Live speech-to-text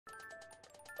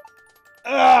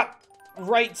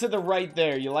Right to the right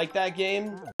there. You like that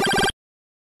game?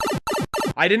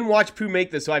 I didn't watch Pooh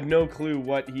make this, so I have no clue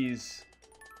what he's...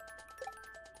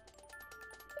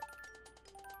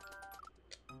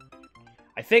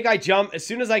 I think I jump as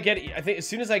soon as I get... I think as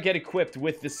soon as I get equipped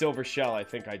with the silver shell, I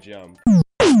think I jump.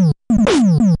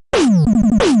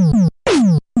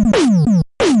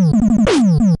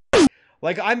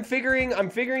 Like, I'm figuring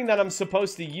that I'm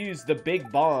supposed to use the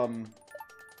big bomb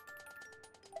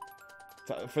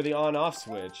for the on-off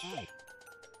switch.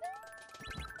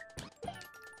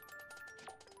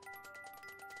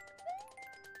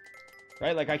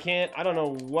 Right? Like, I don't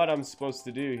know what I'm supposed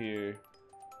to do here.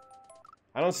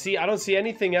 I don't see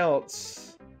anything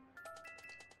else.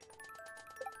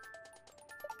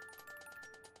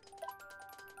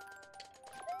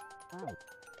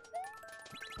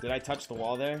 Did I touch the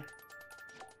wall there?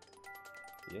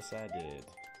 Yes, I did.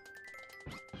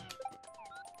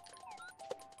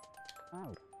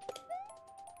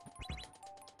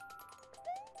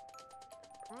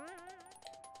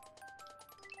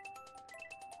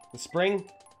 The spring?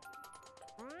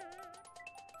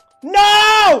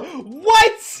 No!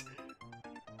 What?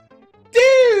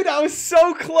 Dude, I was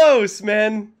so close,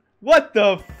 man. What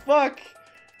the fuck?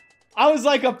 I was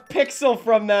like a pixel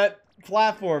from that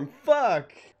platform.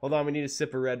 Fuck. Hold on, we need a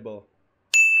sip of Red Bull.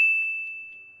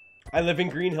 I live in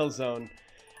Green Hill Zone.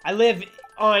 I live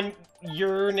on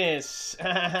Uranus.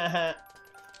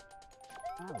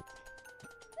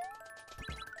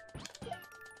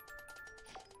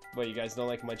 Well, you guys don't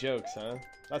like my jokes, huh?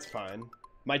 That's fine.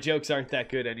 My jokes aren't that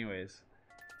good anyways.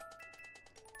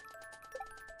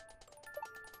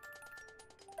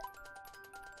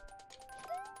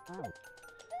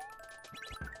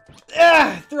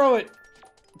 Ah! Throw it!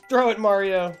 Throw it,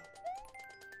 Mario!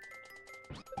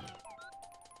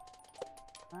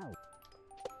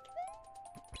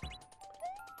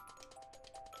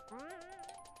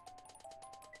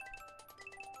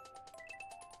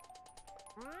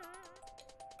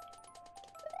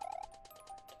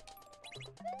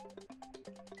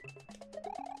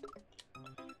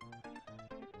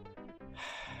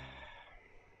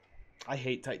 I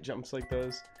hate tight jumps like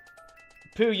those.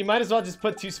 Pooh, you might as well just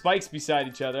put two spikes beside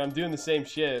each other. I'm doing the same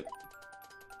shit.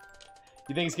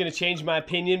 You think it's gonna change my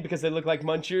opinion because they look like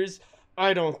munchers?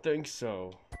 I don't think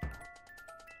so.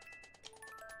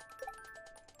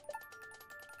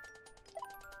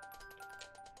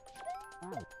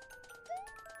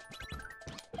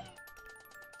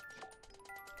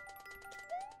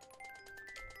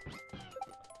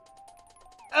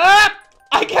 Ah!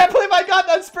 I can't believe I got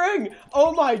that spring!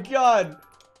 Oh my god!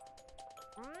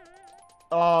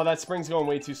 Oh, that spring's going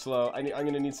way too slow. I'm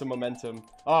gonna need some momentum.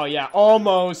 Oh yeah,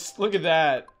 almost! Look at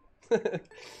that!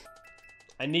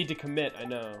 I need to commit, I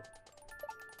know.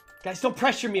 Guys, don't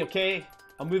pressure me, okay?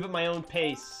 I'll move at my own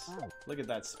pace. Look at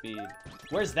that speed.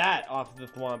 Where's that off the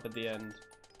thwomp at the end?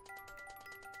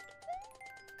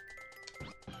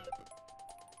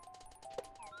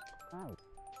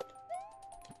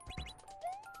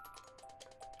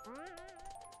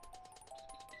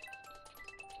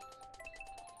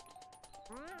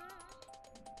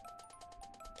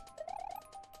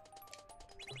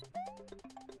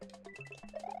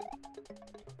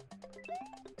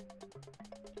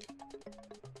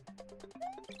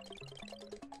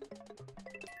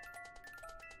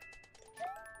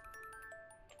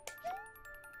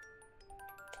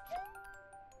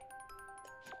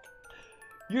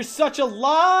 You're such a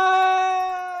lie!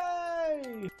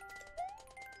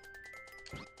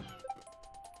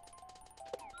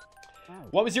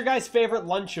 What was your guys' favorite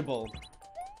Lunchable?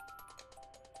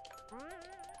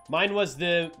 Mine was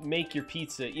the make your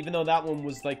pizza, even though that one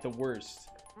was like the worst.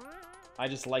 I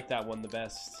just like that one the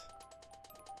best.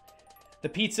 The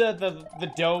pizza,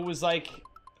 the dough was like,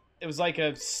 it was like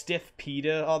a stiff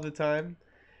pita all the time.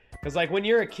 Because, like, when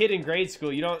you're a kid in grade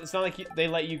school, you don't, it's not like they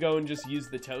let you go and just use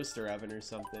the toaster oven or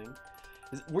something.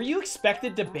 Were you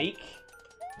expected to bake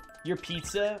your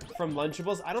pizza from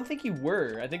Lunchables? I don't think you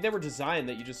were. I think they were designed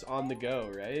that you just on the go,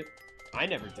 right? I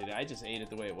never did it. I just ate it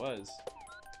the way it was.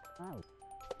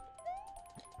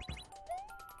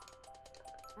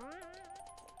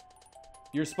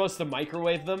 You're supposed to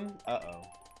microwave them? Uh-oh.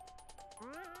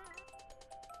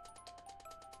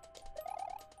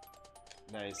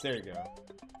 Nice, there you go.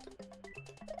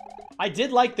 I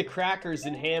did like the crackers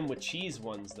and ham with cheese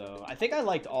ones, though. I think I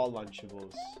liked all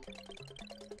Lunchables.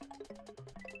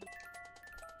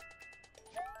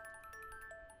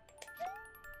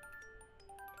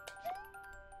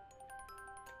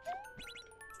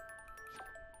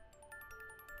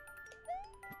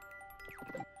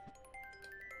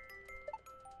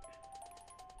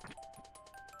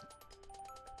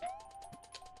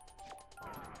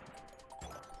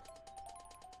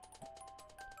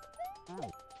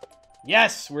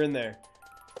 Yes, we're in there.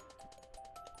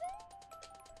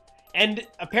 And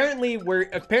apparently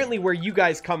where you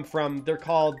guys come from, they're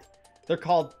called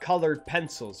colored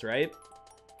pencils, right?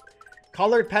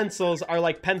 Colored pencils are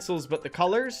like pencils, but the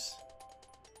colors.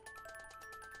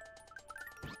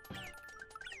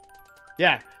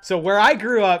 Yeah. So where I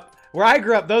grew up,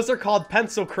 those are called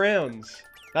pencil crayons.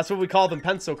 That's what we call them,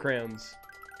 pencil crayons.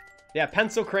 Yeah,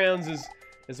 pencil crayons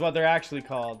is what they're actually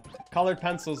called. Colored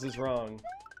pencils is wrong.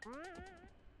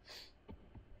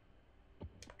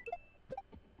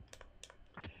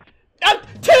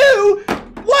 Two?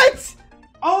 What?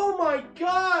 Oh my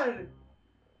god!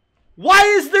 Why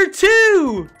is there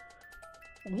two?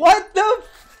 What the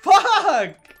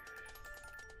fuck?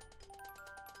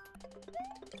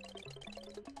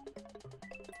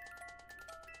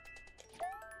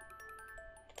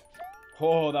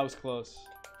 Oh, that was close.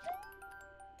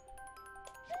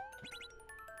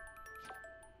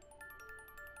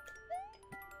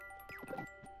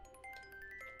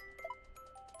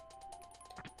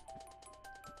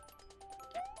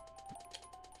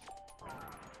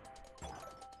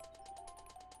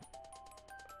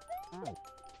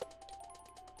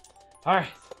 Alright.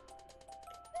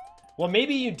 Well,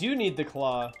 maybe you do need the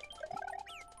claw.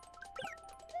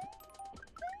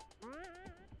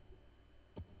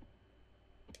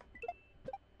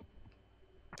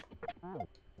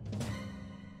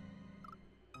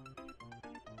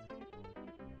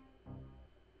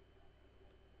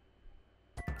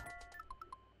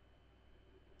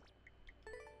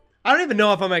 I don't even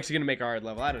know if I'm actually gonna make a hard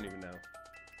level. I don't even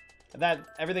know.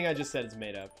 Everything I just said is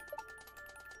made up.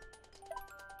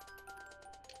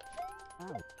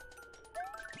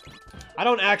 I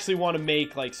don't actually want to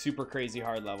make like super crazy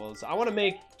hard levels. I want to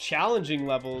make challenging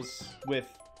levels with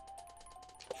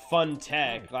fun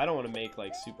tech. I don't want to make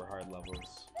like super hard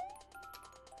levels.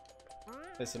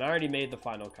 Listen, I already made the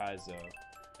final Kaizo,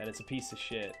 and it's a piece of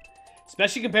shit.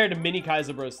 Especially compared to Mini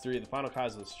Kaizo Bros 3, the final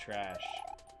Kaizo is trash.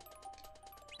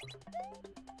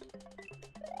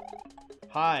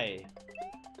 Hi.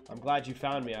 I'm glad you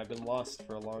found me. I've been lost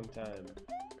for a long time.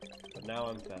 But now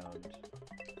I'm found.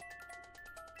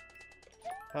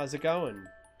 How's it going?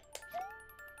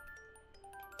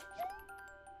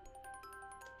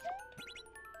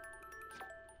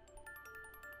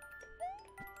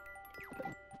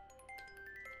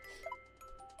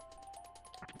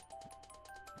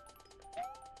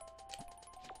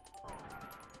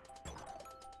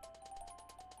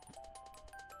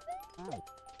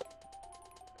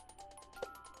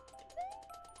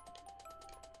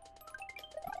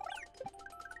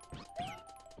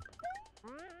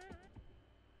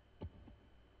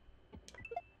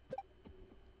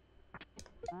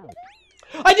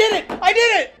 I did it! I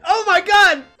did it! Oh my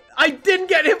god! I didn't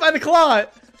get hit by the claw!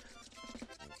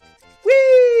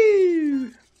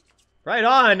 Whee! Right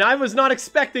on. I was not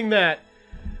expecting that.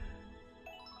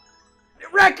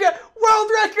 Record!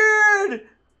 World record!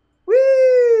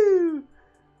 Woo!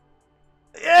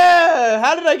 Yeah!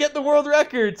 How did I get the world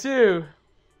record, too?